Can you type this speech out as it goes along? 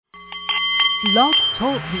Blog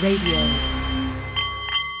Talk Radio.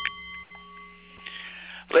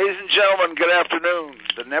 Ladies and gentlemen, good afternoon.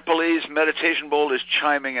 The Nepalese meditation bowl is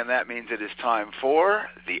chiming, and that means it is time for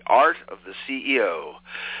The Art of the CEO,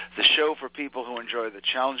 the show for people who enjoy the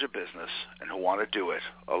challenge of business and who want to do it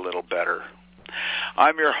a little better.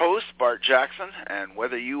 I'm your host, Bart Jackson, and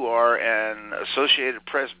whether you are an Associated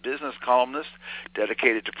Press business columnist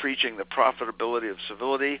dedicated to preaching the profitability of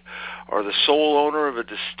civility or the sole owner of a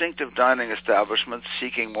distinctive dining establishment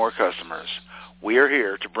seeking more customers, we are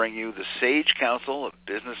here to bring you the sage counsel of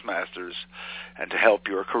business masters and to help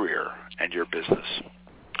your career and your business.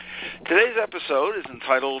 Today's episode is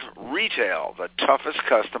entitled Retail, the Toughest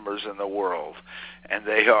Customers in the World. And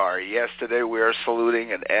they are. Yes, today we are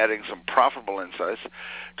saluting and adding some profitable insights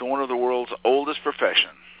to one of the world's oldest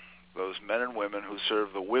professions, those men and women who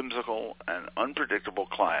serve the whimsical and unpredictable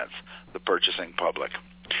clients, the purchasing public.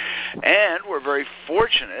 And we're very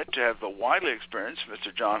fortunate to have the widely experienced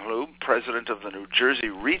Mr. John Hlub, president of the New Jersey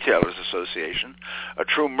Retailers Association, a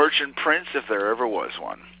true merchant prince if there ever was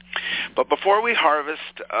one. But before we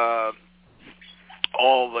harvest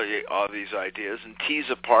all these ideas and tease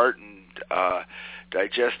apart and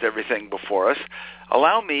digest everything before us,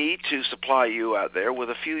 allow me to supply you out there with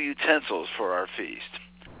a few utensils for our feast.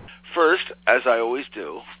 First, as I always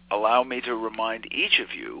do, allow me to remind each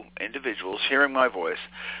of you, individuals hearing my voice,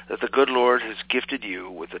 that the good Lord has gifted you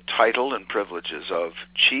with the title and privileges of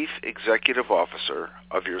Chief Executive Officer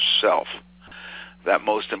of yourself, that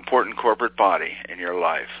most important corporate body in your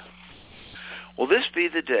life. Will this be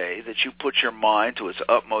the day that you put your mind to its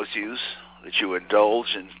utmost use, that you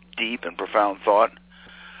indulge in deep and profound thought?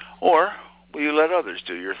 Or will you let others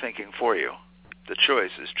do your thinking for you? The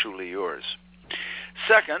choice is truly yours.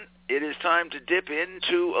 Second, it is time to dip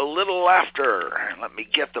into a little laughter. Let me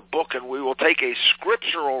get the book, and we will take a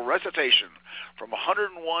scriptural recitation from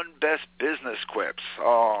 101 Best Business Quips.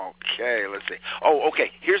 Okay, let's see.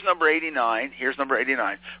 Okay, here's number 89.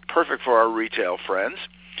 Perfect for our retail friends.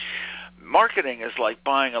 Marketing is like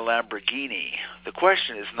buying a Lamborghini. The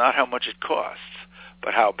question is not how much it costs,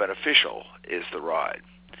 but how beneficial is the ride.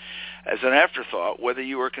 As an afterthought, whether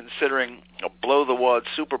you are considering a blow-the-wad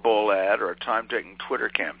Super Bowl ad or a time-taking Twitter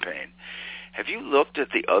campaign, have you looked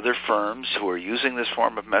at the other firms who are using this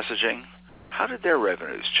form of messaging? How did their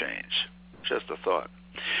revenues change? Just a thought.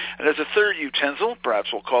 And as a third utensil,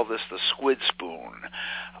 perhaps we'll call this the squid spoon,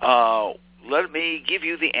 let me give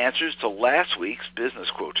you the answers to last week's business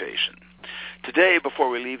quotation. Today, before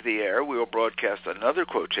we leave the air, we will broadcast another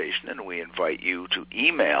quotation, and we invite you to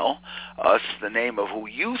email us the name of who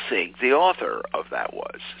you think the author of that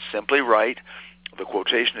was. Simply write the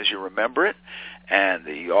quotation as you remember it and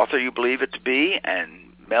the author you believe it to be,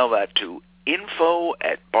 and mail that to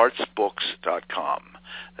info@bartsbooks.com.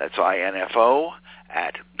 That's info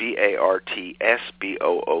at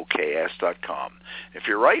bartsbooks.com. If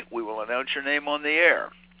you're right, we will announce your name on the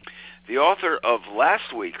air. The author of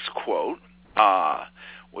last week's quote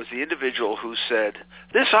was the individual who said,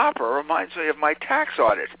 "This opera reminds me of my tax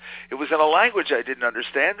audit. It was in a language I didn't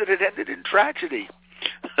understand, and it ended in tragedy."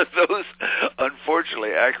 Those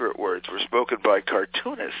unfortunately accurate words were spoken by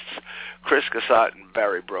cartoonists Chris Cassatt and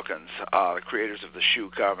Barry Brookins, the creators of the Shoe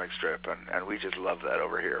comic strip, and we just love that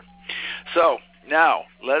over here. So now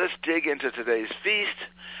let us dig into today's feast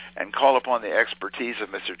and call upon the expertise of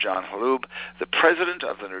Mr. John Hlub, the president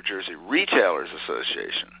of the New Jersey Retailers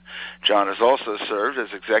Association. John has also served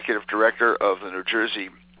as executive director of the New Jersey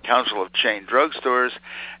Council of Chain Drugstores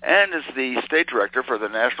and is the state director for the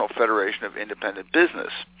National Federation of Independent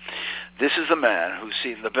Business. This is a man who's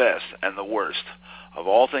seen the best and the worst of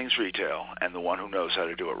all things retail and the one who knows how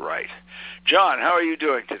to do it right. John, how are you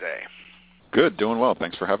doing today? Good, doing well.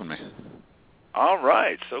 Thanks for having me. All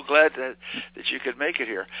right. So glad that you could make it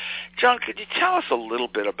here. John, could you tell us a little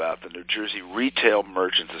bit about the New Jersey Retail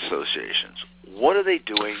Merchants Associations? What are they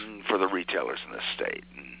doing for the retailers in this state?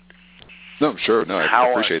 No, sure. No,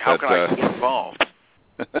 I appreciate that. How can I get involved?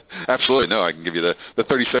 Absolutely. No, I can give you the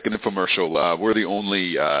 30-second infomercial. We're the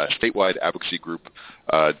only statewide advocacy group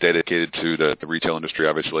dedicated to the retail industry,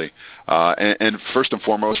 obviously. And first and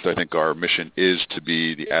foremost, I think our mission is to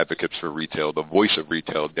be the advocates for retail, the voice of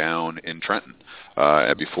retail down in Trenton,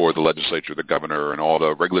 before the legislature, the governor, and all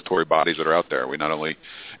the regulatory bodies that are out there. We not only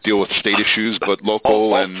deal with state issues, but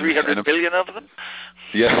local all and 300 billion of them?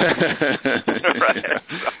 Yeah.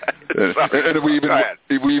 Right. And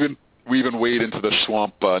we even wade into the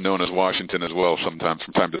swamp known as Washington as well, sometimes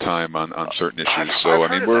from time to time on certain issues. I've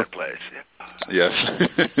heard of we're that place. Yes.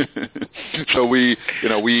 So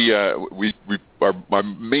our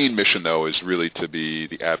main mission though is really to be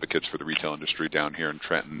the advocates for the retail industry down here in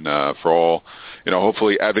Trenton, for all,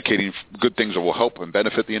 hopefully advocating good things that will help and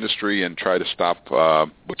benefit the industry, and try to stop,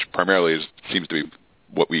 which primarily seems to be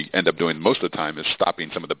what we end up doing most of the time, is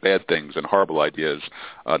stopping some of the bad things and horrible ideas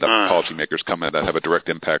that policymakers come in that have a direct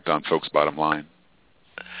impact on folks' bottom line.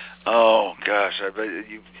 Oh gosh, I bet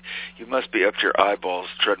you must be up to your eyeballs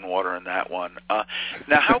treading water in that one.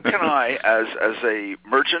 Now, how can I, as a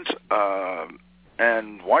merchant,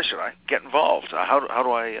 and why should I get involved? How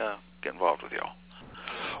do I get involved with you all?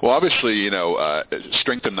 Well, obviously,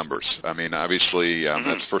 strength in numbers. I mean, obviously,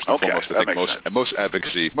 that's first and foremost. I think most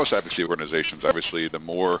advocacy organizations, obviously, the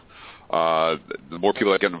more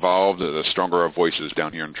people that get involved, the stronger our voices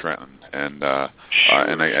down here in Trenton. And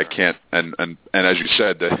I can't. And as you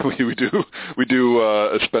said, we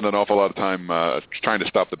do spend an awful lot of time trying to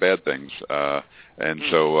stop the bad things. And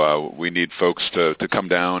so we need folks to come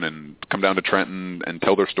down to Trenton and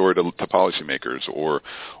tell their story to policymakers, or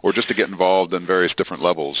just to get involved in various different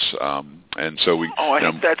levels. And so we. Oh, I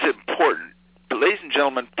think that's important. But ladies and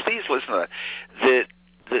gentlemen, please listen to that.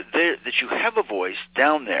 That you have a voice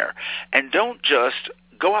down there, and don't just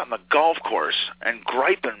go out on the golf course and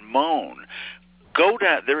gripe and moan. Go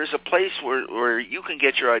down. There is a place where you can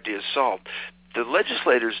get your ideas solved. The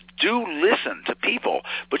legislators do listen to people,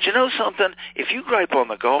 but you know something? If you gripe on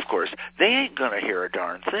the golf course, they ain't going to hear a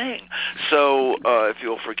darn thing. So, if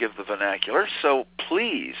you'll forgive the vernacular, so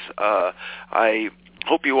please, I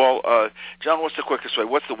hope you all, John, what's the quickest way?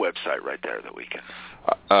 What's the website right there that we can?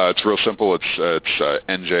 It's real simple. It's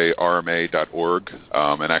njrma.org,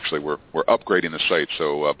 and actually we're upgrading the site.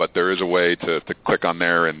 So, but there is a way to click on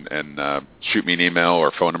there and shoot me an email, or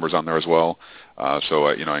phone numbers on there as well. So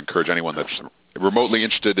I encourage anyone that's remotely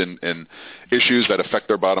interested in issues that affect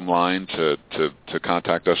their bottom line to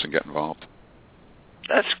contact us and get involved.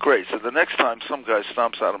 That's great. So the next time some guy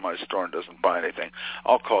stomps out of my store and doesn't buy anything,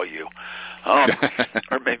 I'll call you, or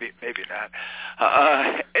maybe not.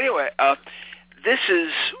 Anyway. This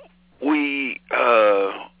is,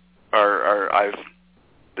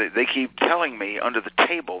 they keep telling me under the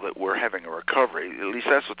table that we're having a recovery. At least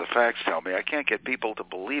that's what the facts tell me. I can't get people to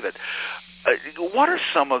believe it. What are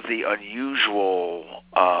some of the unusual,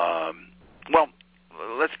 well,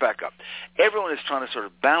 let's back up. Everyone is trying to sort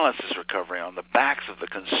of balance this recovery on the backs of the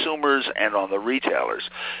consumers and on the retailers.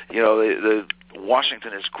 The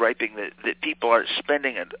Washington is griping that people aren't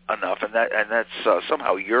spending enough, and that's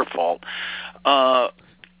somehow your fault.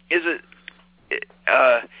 Is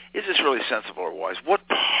this really sensible or wise? What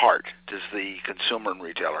part does the consumer and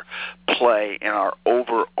retailer play in our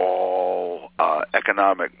overall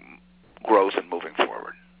economic growth and moving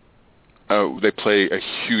forward? They play a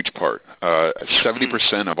huge part.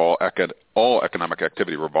 70% of all economic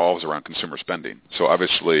activity revolves around consumer spending. So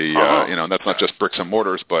obviously, and that's not just bricks and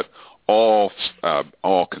mortars, but all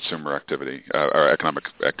consumer activity or economic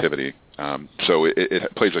activity. So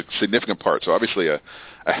it plays a significant part. So obviously, a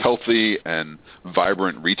healthy and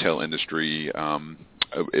vibrant retail industry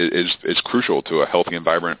is crucial to a healthy and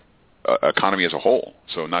vibrant economy as a whole.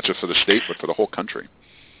 So not just for the state, but for the whole country.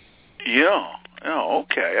 Yeah. Oh,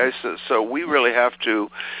 okay. So we really have to.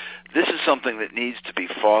 This is something that needs to be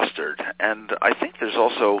fostered, and I think there's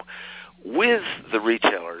also, with the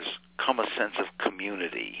retailers, come a sense of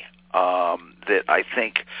community that I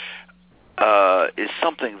think is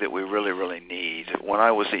something that we really, really need. When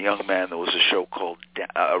I was a young man, there was a show called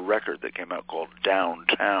a record that came out called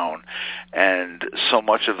Downtown, and so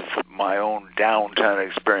much of my own downtown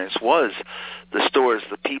experience was the stores,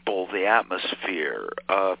 the people, the atmosphere.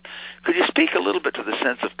 Could you speak a little bit to the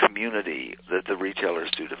sense of community that the retailers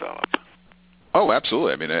do develop? Oh,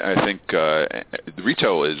 absolutely. I mean, I think the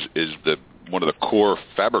retail is one of the core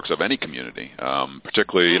fabrics of any community,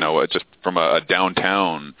 particularly, just from a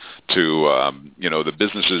downtown to, the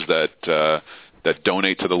businesses that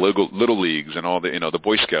donate to the little leagues and all the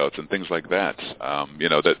Boy Scouts and things like that.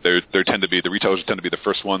 That the retailers tend to be the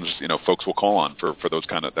first ones, folks will call on for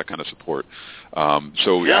that kind of support.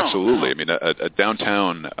 Absolutely. I mean, a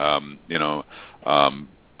downtown,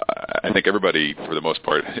 I think everybody, for the most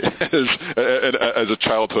part, as a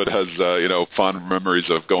childhood has fond memories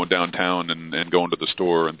of going downtown and going to the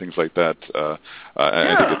store and things like that. I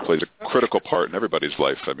think it plays a critical part in everybody's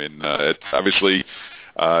life. I mean, it's obviously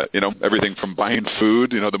everything from buying food,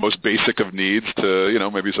 the most basic of needs, to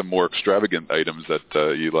maybe some more extravagant items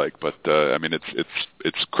that you like. But I mean,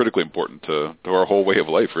 it's critically important to our whole way of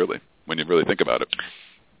life, really, when you really think about it.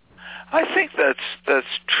 I think that's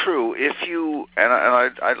true. If you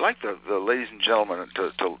I'd like the ladies and gentlemen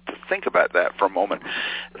to think about that for a moment.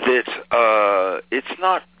 That it's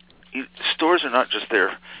not stores are not just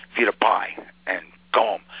there for you to buy and go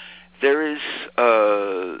home.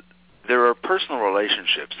 There are personal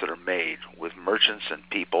relationships that are made with merchants and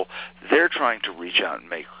people. They're trying to reach out and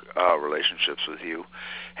make relationships with you.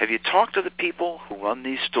 Have you talked to the people who run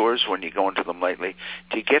these stores when you go into them lately?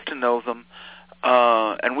 Do you get to know them?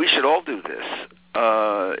 And we should all do this.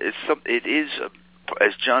 It is,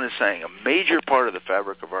 as John is saying, a major part of the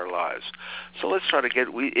fabric of our lives. So let's try to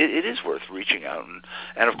it is worth reaching out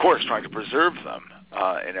and of course, trying to preserve them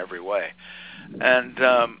in every way. And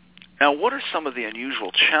now, what are some of the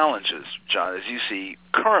unusual challenges, John, as you see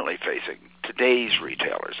currently facing today's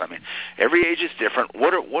retailers? I mean, every age is different.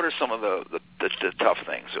 What are some of the tough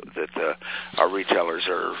things that our retailers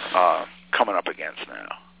are coming up against now?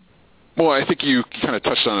 Well, I think you kind of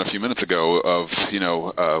touched on it a few minutes ago of,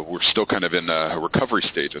 we're still kind of in recovery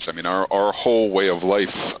stages. I mean, our whole way of life,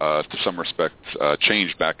 to some respect,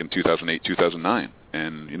 changed back in 2008, 2009.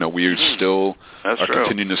 And, we still are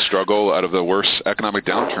continuing to struggle out of the worst economic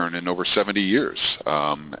downturn in over 70 years.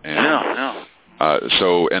 So,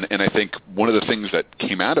 I think one of the things that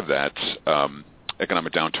came out of that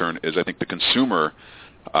economic downturn is I think the consumer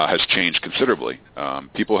has changed considerably.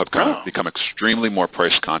 People have become extremely more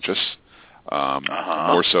price conscious,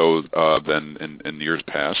 more so than in years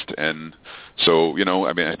past. And so,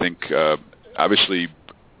 I think obviously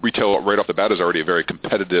retail right off the bat is already a very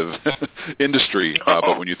competitive industry,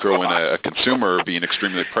 but when you throw in a consumer being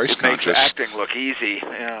extremely price conscious, makes acting look easy.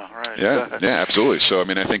 Yeah, right. Yeah, absolutely. So I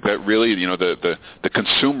mean, I think that really, the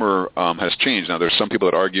consumer has changed. Now, there's some people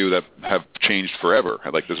that argue that have changed forever.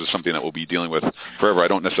 Like this is something that we'll be dealing with forever. I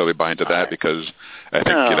don't necessarily buy into that because I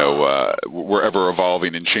think we're ever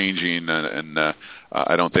evolving and changing, and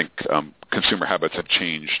I don't think consumer habits have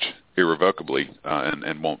changed irrevocably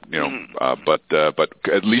and won't, but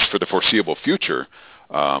at least for the foreseeable future,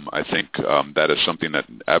 I think that is something that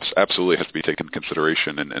absolutely has to be taken into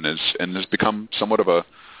consideration and has become somewhat of a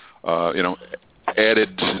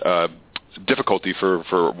added difficulty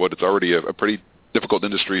for what is already a pretty difficult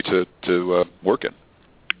industry to work in.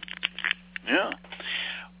 Yeah.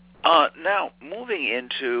 Now, moving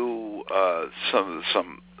into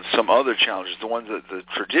some other challenges, the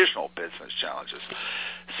traditional business challenges,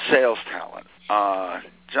 sales talent.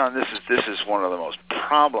 John, this is one of the most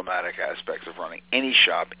problematic aspects of running any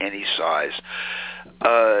shop, any size.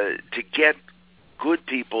 To get good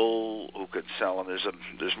people who could sell, and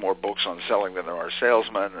there's more books on selling than there are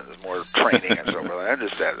salesmen, and there's more training and so forth. I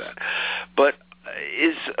understand that, but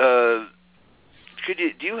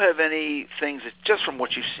do you have any things that, just from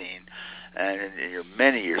what you've seen and in your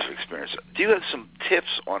many years of experience, do you have some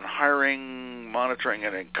tips on hiring, monitoring,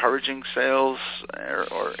 and encouraging sales,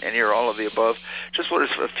 or any or all of the above? Just what are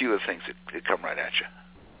a few of the things that come right at you?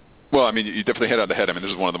 Well, I mean, you definitely hit on the head. I mean,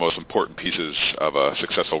 this is one of the most important pieces of a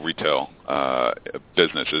successful retail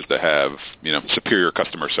business is to have, superior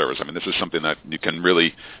customer service. I mean, this is something that you can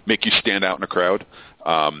really make you stand out in a crowd.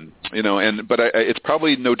 But it's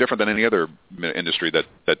probably no different than any other industry that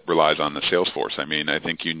relies on the sales force. I mean, I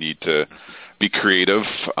think you need to be creative.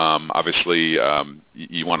 Obviously,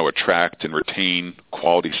 you want to attract and retain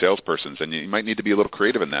quality salespersons, and you might need to be a little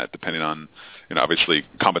creative in that, depending on, obviously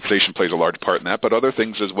compensation plays a large part in that, but other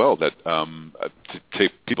things as well that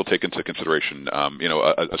people take into consideration.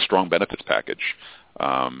 A strong benefits package,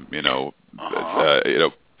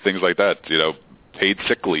 things like that. Paid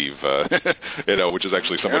sick leave, which is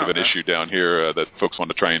actually somewhat of an issue down here that folks want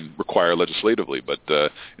to try and require legislatively. But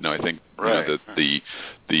I think the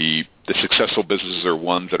successful businesses are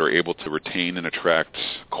ones that are able to retain and attract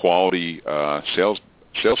quality sales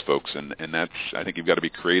folks, and that's, I think you've got to be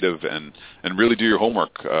creative and really do your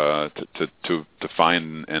homework to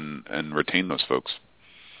find and retain those folks.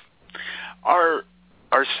 Are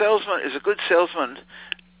salesmen, is a good salesman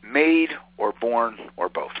made or born or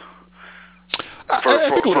both? I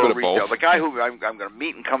think a little bit of both. The guy who I'm going to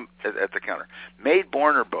meet and come at the counter, made,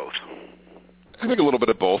 born, or both? I think a little bit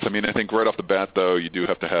of both. I mean, I think right off the bat, though, you do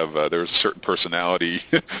have to have there's certain personality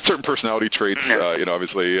traits.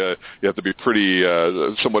 Obviously, you have to be pretty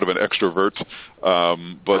somewhat of an extrovert.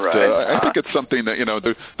 I think it's something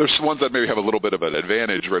that there's ones that maybe have a little bit of an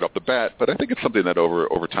advantage right off the bat. But I think it's something that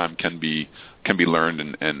over time can be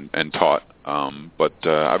learned and taught.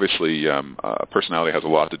 Obviously, personality has a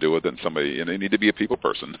lot to do with it. And you need to be a people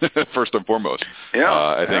person first and foremost.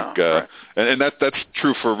 I think, and that's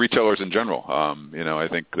true for retailers in general. I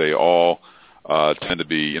think they all tend to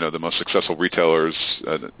be, the most successful retailers,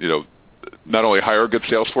 not only hire a good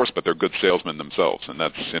sales force, but they're good salesmen themselves, and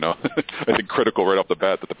that's I think critical right off the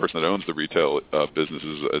bat that the person that owns the retail business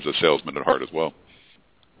is a salesman at heart as well.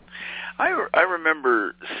 I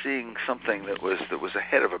remember seeing something that was a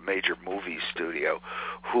head of a major movie studio,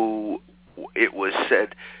 who it was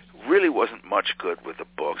said really wasn't much good with the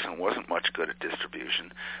books and wasn't much good at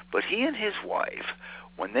distribution, but he and his wife,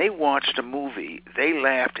 when they watched a movie, they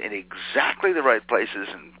laughed in exactly the right places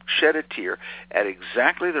and shed a tear at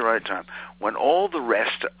exactly the right time when all the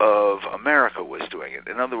rest of America was doing it.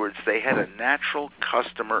 In other words, they had a natural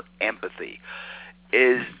customer empathy.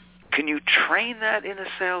 Can you train that in a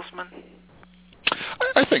salesman?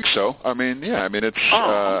 I think so. I mean, yeah. I mean, it's.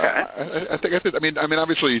 Okay. I think. I mean,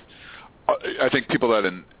 obviously, I think people that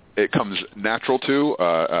it comes natural to,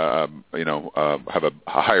 have a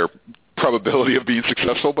higher probability of being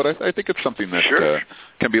successful. But I think it's something that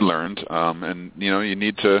can be learned, and you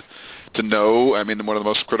need to know. I mean, one of the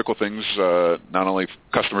most critical things, not only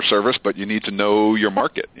customer service, but you need to know your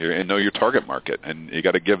market and know your target market, and you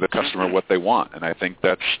got to give the customer what they want. And I think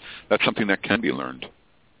that's something that can be learned.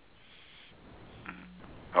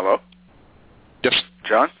 Hello? Yes.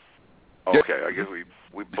 John? Okay, yeah. I guess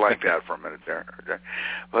we blanked out for a minute there. Okay.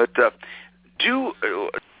 But do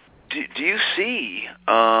you see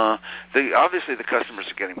obviously the customers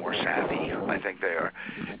are getting more savvy. I think they are.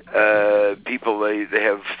 People they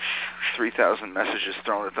have 3,000 messages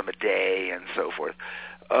thrown at them a day and so forth.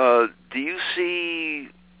 Do you see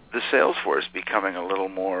the sales force becoming a little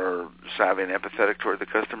more savvy and empathetic toward the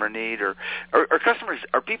customer need, or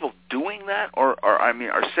are people doing that, or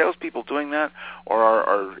are salespeople doing that,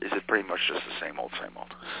 or is it pretty much just the same old?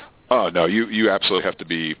 Oh no, you absolutely have to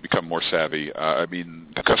become more savvy. I mean,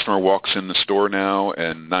 the customer walks in the store now,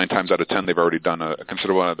 and 9 times out of 10 they've already done a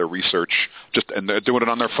considerable amount of their research, and they're doing it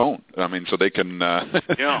on their phone. I mean, so they can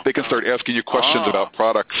they can start asking you questions about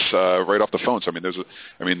products right off the phone. So I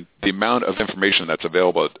mean, the amount of information that's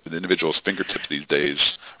available at an individual's fingertips these days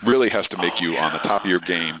really has to make you on the top of your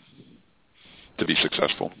game to be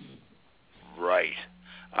successful. Right.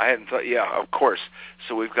 I hadn't thought. Yeah, of course.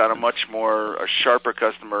 So we've got a sharper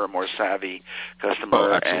customer, a more savvy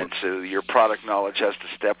customer, and so your product knowledge has to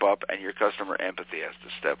step up, and your customer empathy has to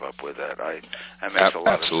step up with that. That makes a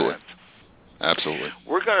lot of sense. Absolutely.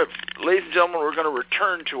 Ladies and gentlemen, we're going to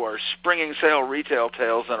return to our springing sale retail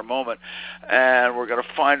tales in a moment, and we're going to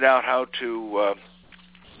find out how to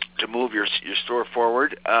move your store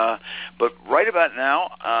forward. But right about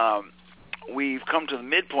now. We've come to the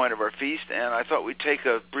midpoint of our feast, and I thought we'd take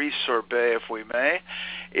a brief sorbet, if we may.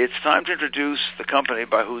 It's time to introduce the company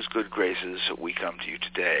by whose good graces we come to you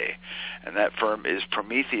today. And that firm is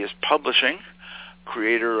Prometheus Publishing,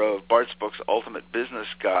 creator of Bart's Books Ultimate Business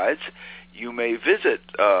Guides. You may visit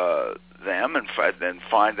them and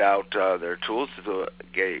find out their tools to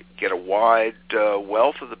get a wide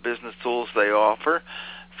wealth of the business tools they offer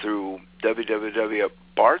through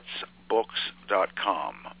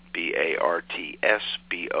www.bartsbooks.com.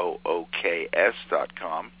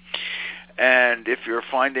 BARTSBOOKS.com. And if you're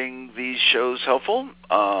finding these shows helpful,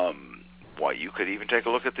 you could even take a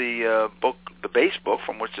look at the base book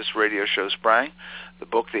from which this radio show sprang, the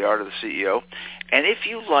book, The Art of the CEO. And if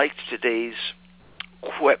you liked today's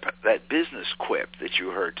quip, that business quip that you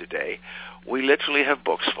heard today, we literally have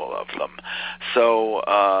books full of them. So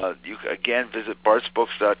you again visit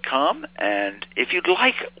bartsbooks.com, and if you'd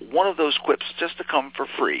like one of those quips just to come for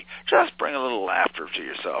free, just bring a little laughter to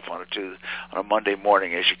yourself on a Monday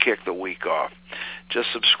morning as you kick the week off.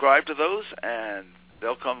 Just subscribe to those, and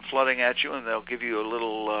they'll come flooding at you, and they'll give you a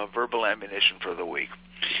little verbal ammunition for the week.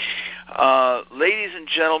 Ladies and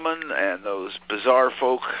gentlemen, and those bizarre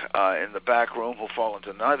folk in the back room who fall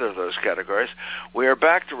into neither of those categories, we are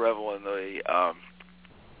back to revel in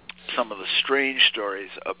some of the strange stories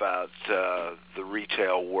about the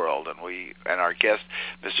retail world, and our guest,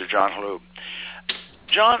 Mr. John Halloub.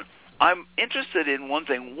 John, I'm interested in one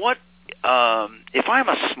thing. What if I'm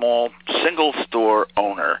a small single store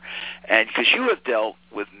owner, and because you have dealt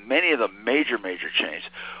with many of the major chains,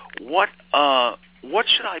 what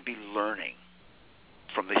should I be learning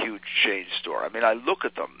from the huge chain store? I mean, I look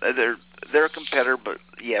at them; they're a competitor, but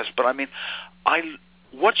I mean,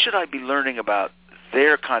 what should I be learning about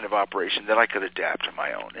their kind of operation that I could adapt to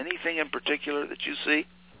my own? Anything in particular that you see?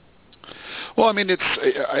 Well, I mean,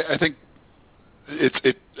 I think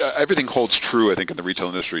everything holds true. I think in the retail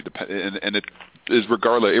industry, and it is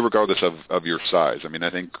regardless of your size. I mean,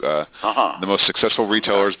 I think the most successful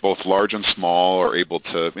retailers, both large and small, are able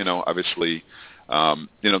to, obviously,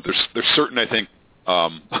 there's certain, I think,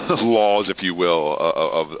 laws, if you will,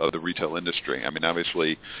 of the retail industry. I mean,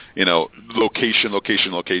 obviously,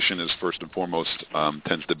 location is first and foremost,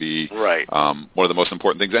 tends to be right. One of the most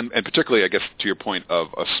important things. And particularly, I guess, to your point of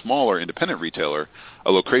a smaller independent retailer,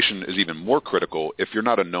 a location is even more critical if you're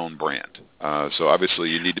not a known brand. So obviously,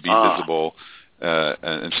 you need to be visible.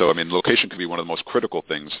 And so, I mean, location can be one of the most critical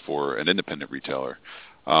things for an independent retailer.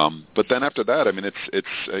 But then after that, I mean, it's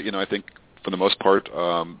I think for the most part,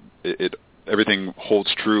 everything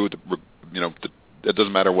holds true. It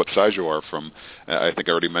doesn't matter what size you are. From I think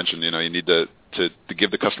I already mentioned, you need to give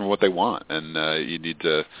the customer what they want, and you need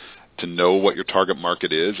to know what your target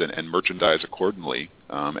market is and merchandise accordingly.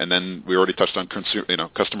 And then we already touched on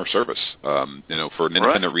customer service. For an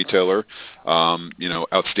independent retailer,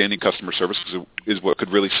 outstanding customer service is what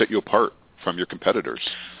could really set you apart from your competitors.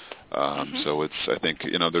 So I think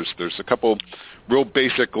there's a couple real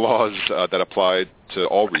basic laws that apply to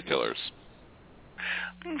all retailers.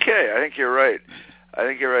 Okay, I think you're right.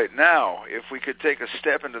 Now, if we could take a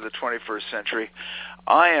step into the 21st century,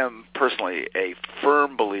 I am personally a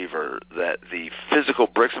firm believer that the physical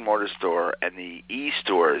bricks and mortar store and the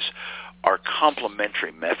e-stores are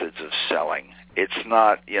complementary methods of selling. It's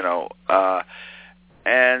not,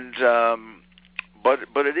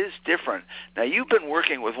 but it is different. Now, you've been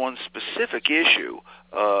working with one specific issue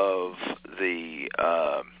of the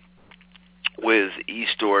with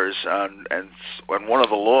e-stores and one of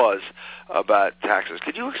the laws about taxes.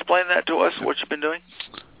 Could you explain that to us, what you've been doing?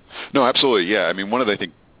 No, absolutely, yeah. I mean, one of the, I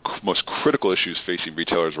think, most critical issues facing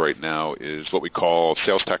retailers right now is what we call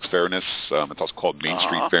sales tax fairness. It's also called Main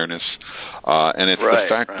Street fairness. And it's the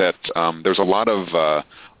fact that there's a lot of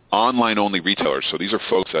online-only retailers, so these are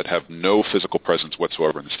folks that have no physical presence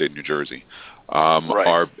whatsoever in the state of New Jersey,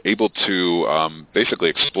 are able to basically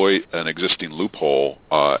exploit an existing loophole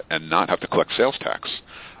and not have to collect sales tax.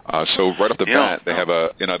 So right off the bat, they have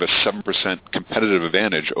a 7% competitive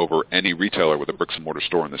advantage over any retailer with a bricks and mortar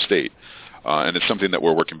store in the state. And it's something that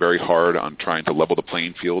we're working very hard on trying to level the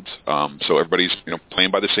playing field, so everybody's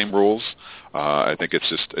playing by the same rules. I think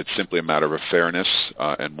it's simply a matter of fairness,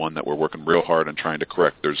 and one that we're working real hard on trying to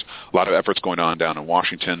correct. There's a lot of efforts going on down in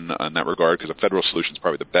Washington in that regard, because a federal solution is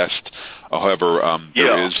probably the best. However,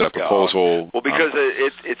 there is a proposal. Well, because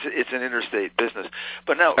it's an interstate business.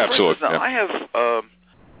 But now, absolutely, for instance, I have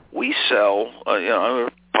we sell. I'm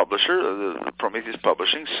a publisher. The Prometheus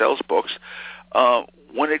Publishing sells books.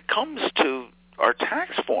 When it comes to our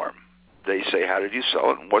tax form, they say, how did you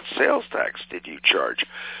sell it and what sales tax did you charge?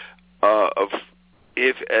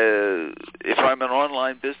 If I'm an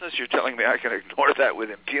online business, you're telling me I can ignore that with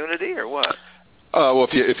impunity, or what? Well,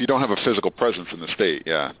 if you don't have a physical presence in the state,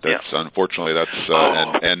 unfortunately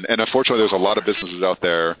and unfortunately there's a lot of businesses out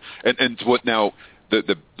there. And what now?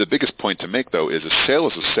 The biggest point to make, though, is a sale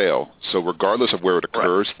is a sale. So regardless of where it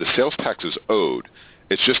occurs, the sales tax is owed.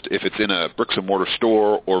 It's just if it's in a bricks and mortar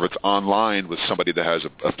store or if it's online with somebody that has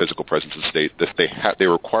a physical presence in the state, that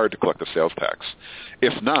they're required to collect the sales tax.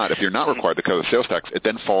 If not, if you're not required to collect the sales tax, it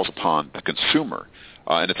then falls upon the consumer.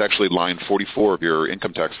 And it's actually line 44 of your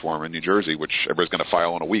income tax form in New Jersey, which everybody's going to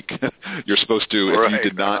file in a week. You're supposed to, if you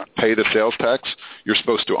did not pay the sales tax, you're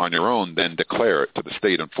supposed to, on your own, then declare it to the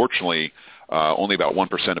state. Unfortunately, only about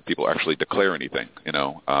 1% of people actually declare anything,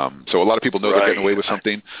 So a lot of people know they're getting away with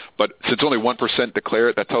something, but since only 1% declare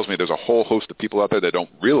it, that tells me there's a whole host of people out there that don't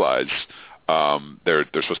realize they're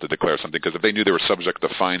supposed to declare something, because if they knew they were subject to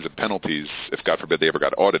fines and penalties, if God forbid they ever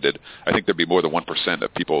got audited, I think there'd be more than 1%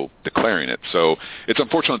 of people declaring it. So it's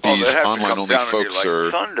unfortunate these online-only folks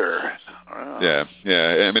are thunder. Yeah.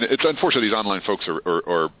 I mean, it's unfortunate these online folks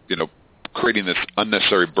are creating this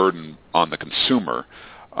unnecessary burden on the consumer.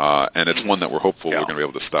 And it's one that we're hopeful we're going to be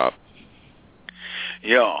able to stop.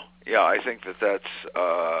 Yeah, I think that's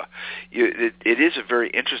it is a very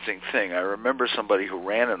interesting thing. I remember somebody who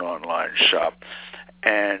ran an online shop,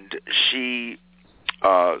 and she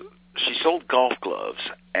sold golf gloves,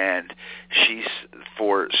 and she's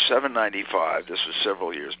for $7.95. This was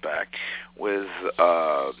several years back, with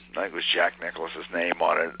I think it was Jack Nicklaus's name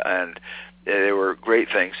on it, and they were great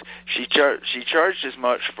things. She charged as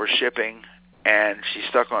much for shipping, and she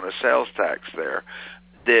stuck on a sales tax there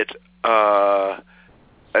that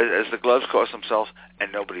as the gloves cost themselves,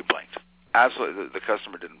 and nobody blinked. Absolutely, the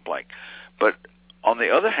customer didn't blink. But on the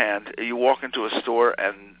other hand, you walk into a store,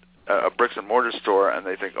 and a bricks and mortar store, and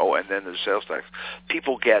they think, and then there's sales tax.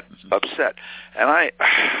 People get upset, and I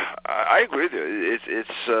agree with you.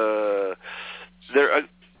 It's a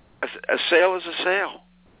sale is a sale.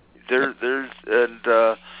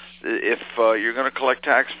 If you're going to collect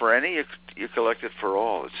tax for any, you collect it for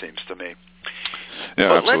all. It seems to me. Yeah,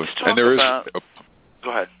 but absolutely. let's talk about. Go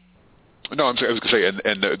ahead. No, I was going to say,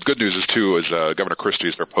 and the good news is, too, is Governor Christie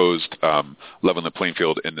has proposed leveling the playing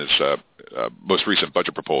field in this most recent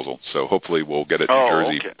budget proposal. So hopefully we'll get it in New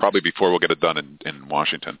Jersey, probably before we'll get it done in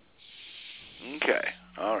Washington. Okay,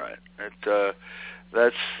 all right. It's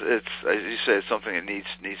as you say, it's something that needs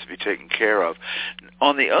to be taken care of.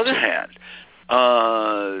 On the other hand,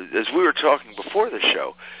 as we were talking before the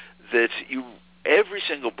show, that every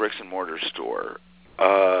single bricks and mortar store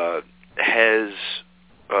has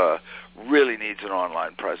really needs an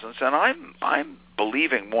online presence, and I'm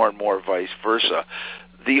believing more and more vice versa.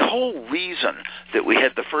 The whole reason that we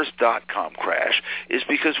had the first .com crash is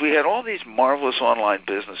because we had all these marvelous online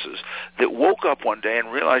businesses that woke up one day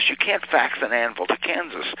and realized you can't fax an anvil to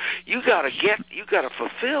Kansas. You got to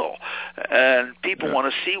fulfill, and people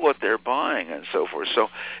want to see what they're buying and so forth. So,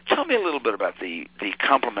 tell me a little bit about the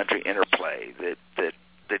complementary interplay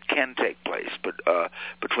that can take place,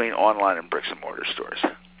 between online and bricks and mortar stores.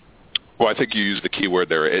 Well, I think you used the key word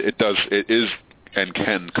there. It is and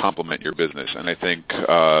can complement your business. And I think,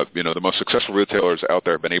 the most successful retailers out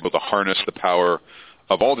there have been able to harness the power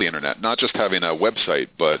of all the internet, not just having a website,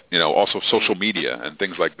 but, also social media and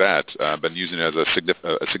things like that. Been using it as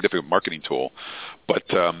a significant marketing tool. But,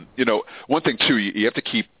 one thing, too, you have to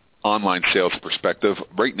keep online sales perspective.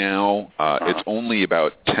 Right now, it's only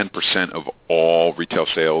about 10% of all retail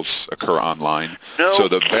sales occur online. So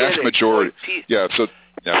the vast majority, So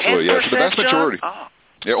the vast majority.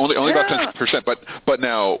 Yeah, only about 10%. But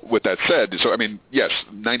now, with that said, so I mean, yes,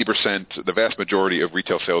 90%, the vast majority of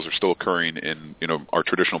retail sales are still occurring in our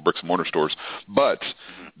traditional bricks and mortar stores. But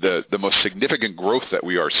the most significant growth that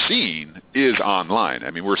we are seeing is online.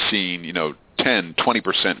 I mean, we're seeing 10,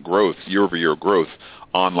 20% growth, year-over-year growth,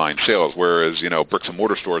 online sales, whereas bricks and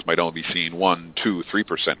mortar stores might only be seeing 1%, 2%,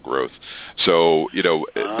 3% growth. So there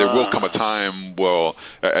will come a time. Well,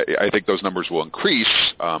 I think those numbers will increase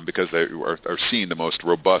because they are seeing the most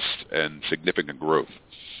robust and significant growth.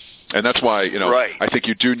 And that's why I think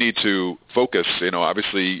you do need to focus.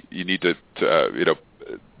 Obviously you need to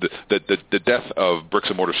the death of bricks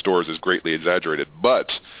and mortar stores is greatly exaggerated,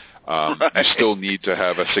 but you still need to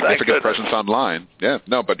have a significant presence online. Yeah,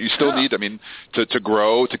 no, but you still need, to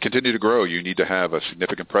grow, to continue to grow, you need to have a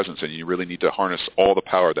significant presence, and you really need to harness all the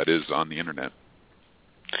power that is on the internet.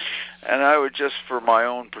 And I would just, for my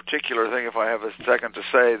own particular thing, if I have a second to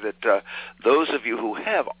say, that those of you who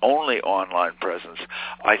have only online presence,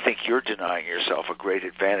 I think you're denying yourself a great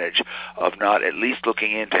advantage of not at least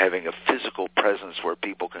looking into having a physical presence where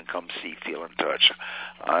people can come see, feel, and touch.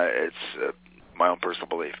 It's my own personal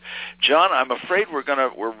belief. John, I'm afraid we're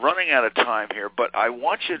running out of time here, but I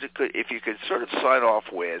want you to, if you could sort of sign off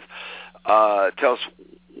with, tell us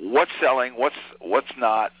what's selling, what's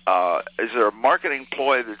not. Is there a marketing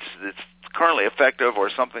ploy that's currently effective, or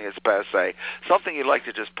something that's passé? Something you'd like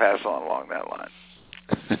to just pass on along that line.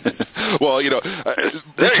 Well, retail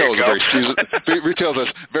is a very seasonal.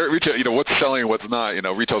 What's selling and what's not.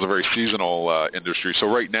 Retail is a very seasonal industry. So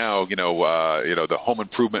right now, the home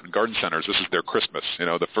improvement and garden centers, this is their Christmas.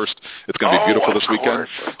 It's going to be beautiful this weekend.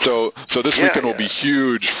 So this weekend will be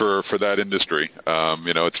huge for that industry.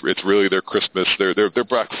 It's really their Christmas. Their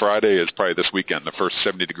Black Friday is probably this weekend, the first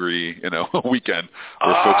 70-degree weekend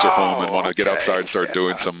where folks are home and want to get outside and start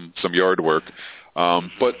doing some yard work.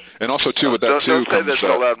 And also too with that too don't say this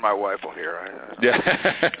so loud, my wife will hear.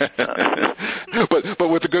 But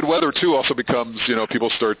with the good weather too, also becomes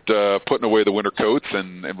people start putting away the winter coats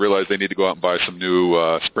and realize they need to go out and buy some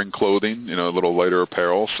new spring clothing, a little lighter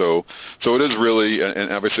apparel. So it is really,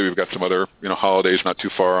 and obviously we've got some other holidays not too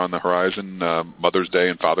far on the horizon, Mother's Day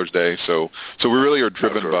and Father's Day. So we really are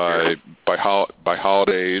driven by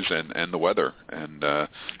holidays and the weather, and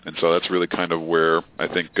so that's really kind of where I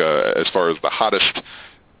think as far as the hottest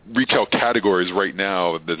retail categories right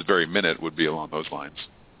now at this very minute would be along those lines.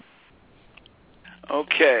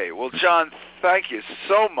 Okay. Well, John, thank you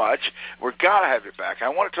so much. We're got to have you back. I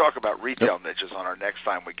want to talk about retail niches on our next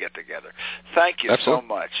time we get together. Thank you so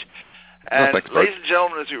much. And ladies and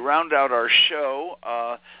gentlemen, as we round out our show,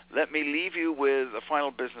 let me leave you with a final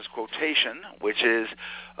business quotation, which is,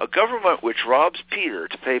 a government which robs Peter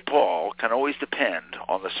to pay Paul can always depend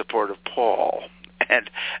on the support of Paul.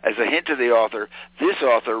 And as a hint to the author, this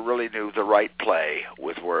author really knew the right play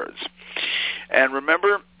with words. And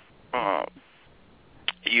remember,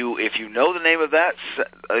 if you know the name of the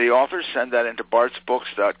author, send that into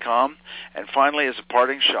bartsbooks.com. And finally, as a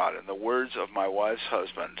parting shot, in the words of my wife's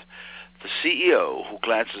husband, the CEO who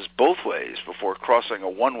glances both ways before crossing a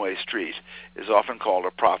one-way street is often called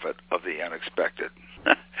a prophet of the unexpected.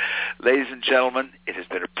 Ladies and gentlemen, it has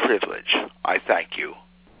been a privilege. I thank you.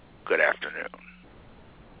 Good afternoon.